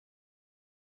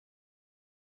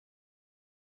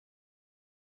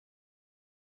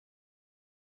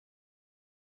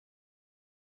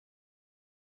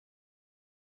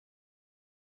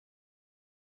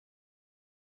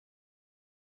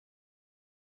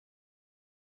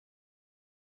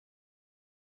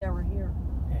Over here.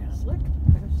 Yeah. Slick.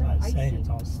 So I was saying it's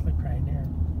all slick right there.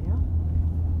 Yeah.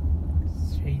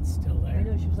 Shade's still there. I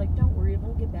know. She was like, "Don't worry, it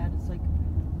won't get bad." It's like,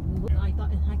 I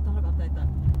thought about that.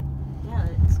 Yeah,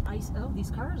 it's ice. Oh,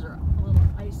 these cars are a little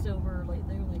iced over. Like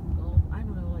they're like, oh, I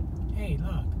don't know, like. Hey,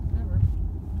 look. Whatever.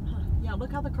 Huh. Yeah,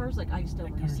 look how the car's like iced over.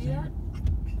 You see that?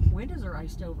 Windows are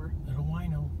iced over. Little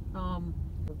wino.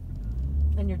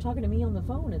 And you're talking to me on the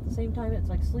phone at the same time. It's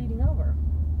like sleeting over.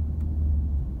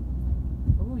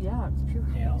 Oh yeah, it's pure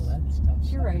ice. Yeah, all that stuff's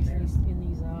pure ice there. in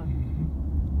these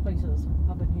places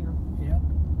up in here. Yep.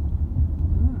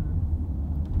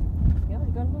 Yeah,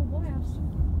 they got a little blast.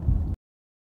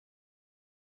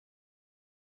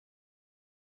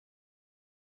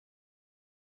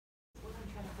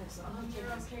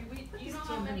 You know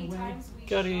how many times we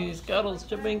Goodies, Guddles,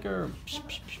 Jabinker. I'm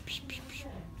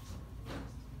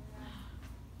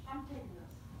taking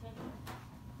this.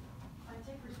 I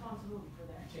take responsibility for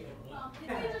that.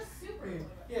 Can we just super glue it?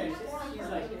 Yeah, she's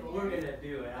like, we're gonna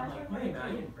do it. I'm like, wait,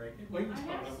 I didn't break it. What are you I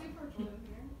talking have about? super glue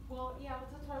here. Well, yeah,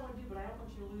 that's what I want to do, but I don't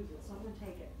want you to lose it, so I'm going to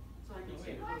take it. So I can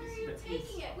Wait, Why are you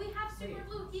taking it? We have super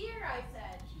glue here, I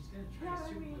said. She's gonna Yeah, try I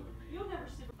super mean, glue over you'll never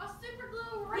super. A super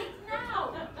glue right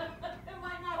now! Am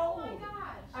I not Oh old? my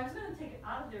gosh. I was going to take it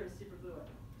out of there to super glue it.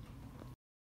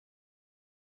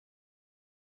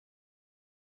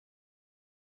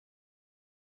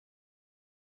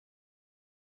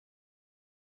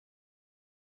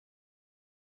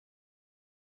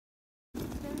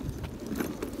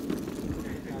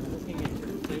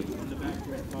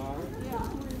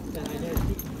 And I know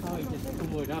she can probably just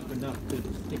pull it up enough to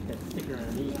stick that sticker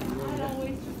underneath and roll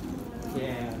it.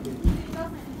 Yeah.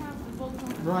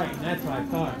 Right, and that's what I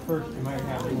thought at first. You might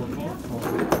have more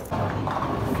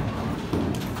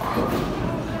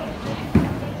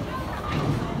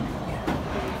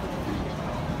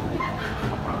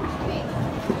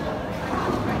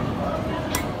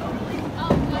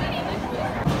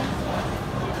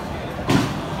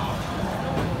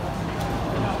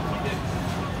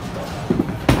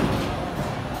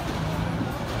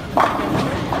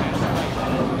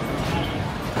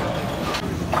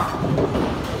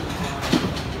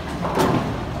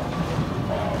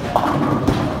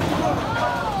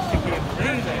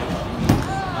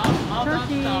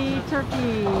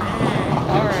Turkey. All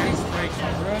right.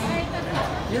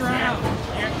 You're out. You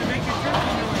have to make your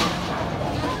turkey noise.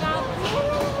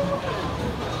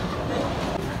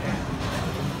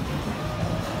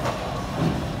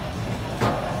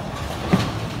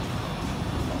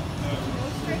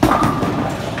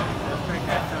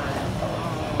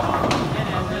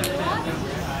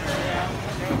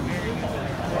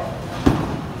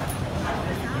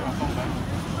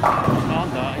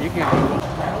 You can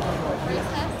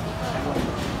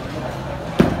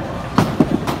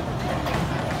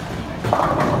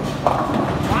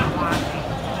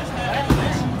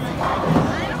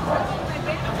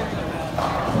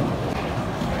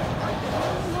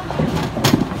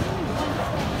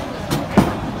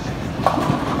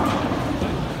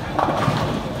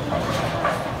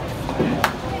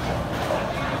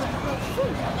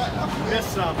miss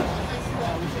some.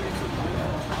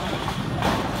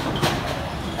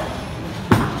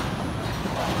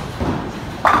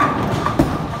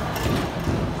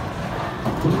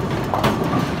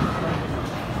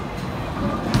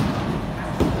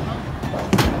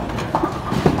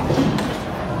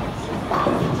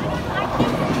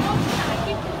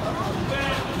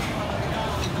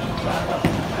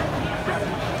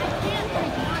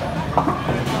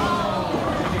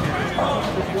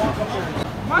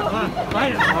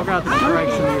 All got the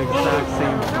strikes in the exact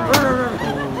same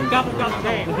frame. Gobble, gobble,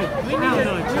 gobble. We need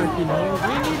to turkey nose.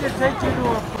 We need to take you to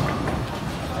a.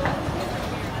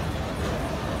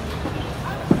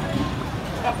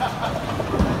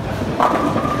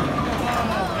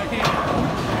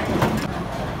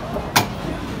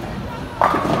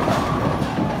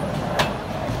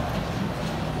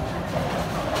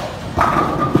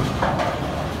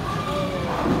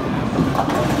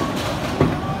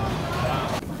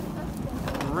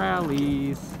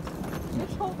 Rallies.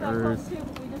 It's cold back home too,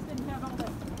 but we just didn't have all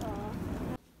that.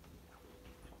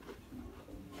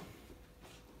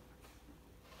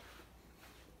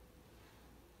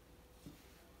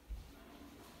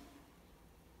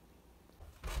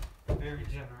 Very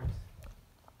generous.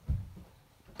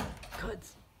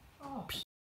 Goods. Oh.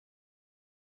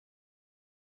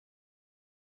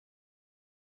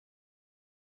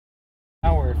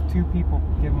 Hour if 2 people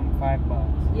give them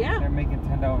 $5. Yeah. They're making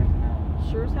 $10 an hour.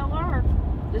 Sure as hell are.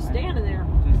 Just standing there.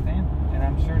 Just stand. And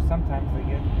I'm sure sometimes they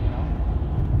get,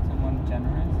 someone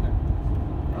generous. Or...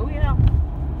 Oh yeah.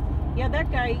 Yeah,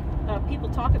 that guy. People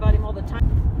talk about him all the time.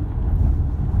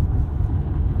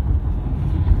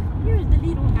 here's the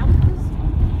little houses.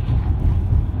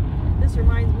 This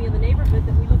reminds me of the neighborhood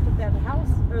that we looked at that house,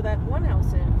 or that one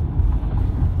house in.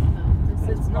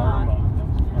 It's not.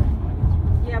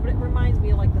 Yeah, but it reminds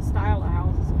me of like the style of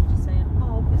houses. I'm just saying.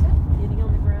 Oh, is that getting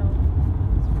on the ground?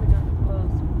 It's pretty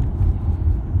close.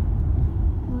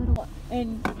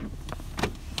 And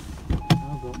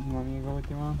I'll go. You want me to go with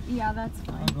you, Mom? yeah, that's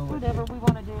fine. I'll go with Whatever we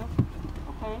want to do.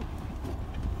 Okay.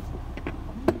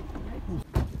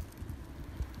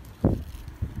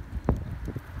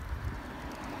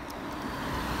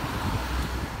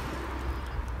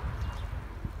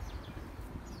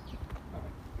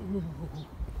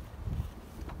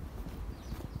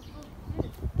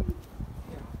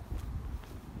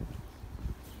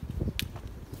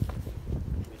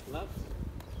 Make love.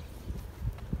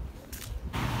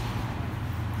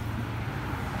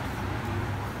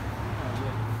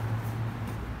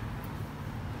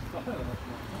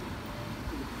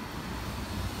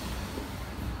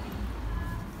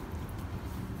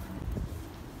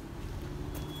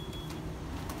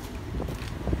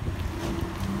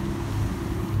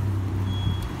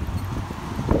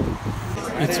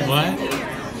 It's what?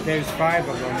 There's 5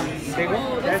 of them.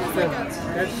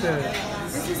 That's the.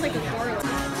 This is like a 4.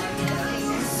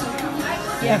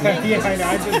 Yeah, I know.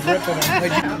 I just ripped it.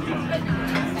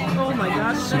 Oh my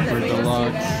gosh. Super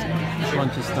deluxe.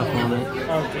 Bunch of stuff on it.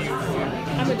 Okay.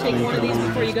 I'm gonna take one of these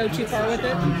before you go too far with it.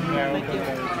 Yeah, Thank you.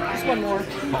 Just one more.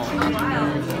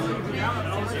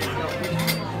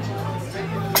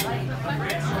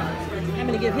 I'm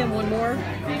gonna give him one more.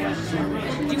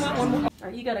 Do you want one more? All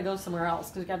right, you gotta go somewhere else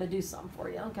because we gotta do something for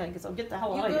you. Okay, because I'll get the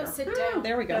hell out of You here. go sit down.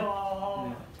 There we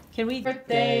go. Can we?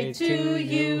 Birthday to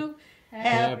you.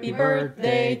 Happy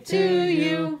birthday to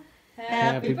you.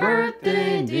 Happy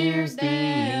birthday, dear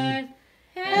Dad.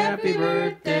 Happy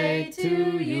birthday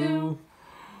to you.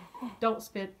 Don't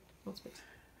spit. Don't spit.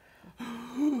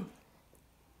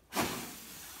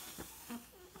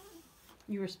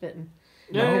 You were spitting.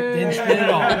 No, didn't spin at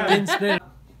all. Didn't spin.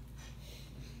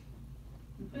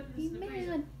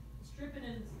 Man. Stripping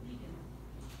and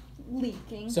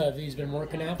Leaking. So have these been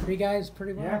working out for you guys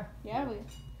pretty well? Yeah. Yeah, we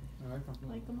I like them.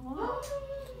 like them a lot.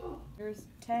 There's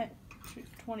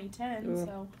 2010,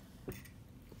 so.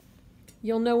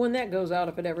 You'll know when that goes out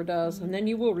if it ever does, and then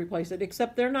you will replace it.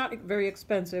 Except they're not very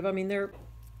expensive. I mean, they're.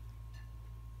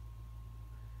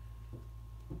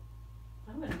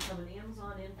 I'm gonna come an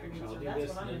Amazon in for you, so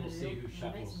that's what I'm gonna do. see who I'm gonna make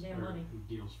shuffles some damn or money. who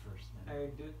deals first. Then. I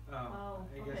did. Oh,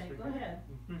 I guess okay. we Go can- ahead.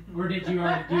 Or did you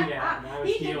already do that? And I was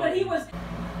He did, but he dealing? was.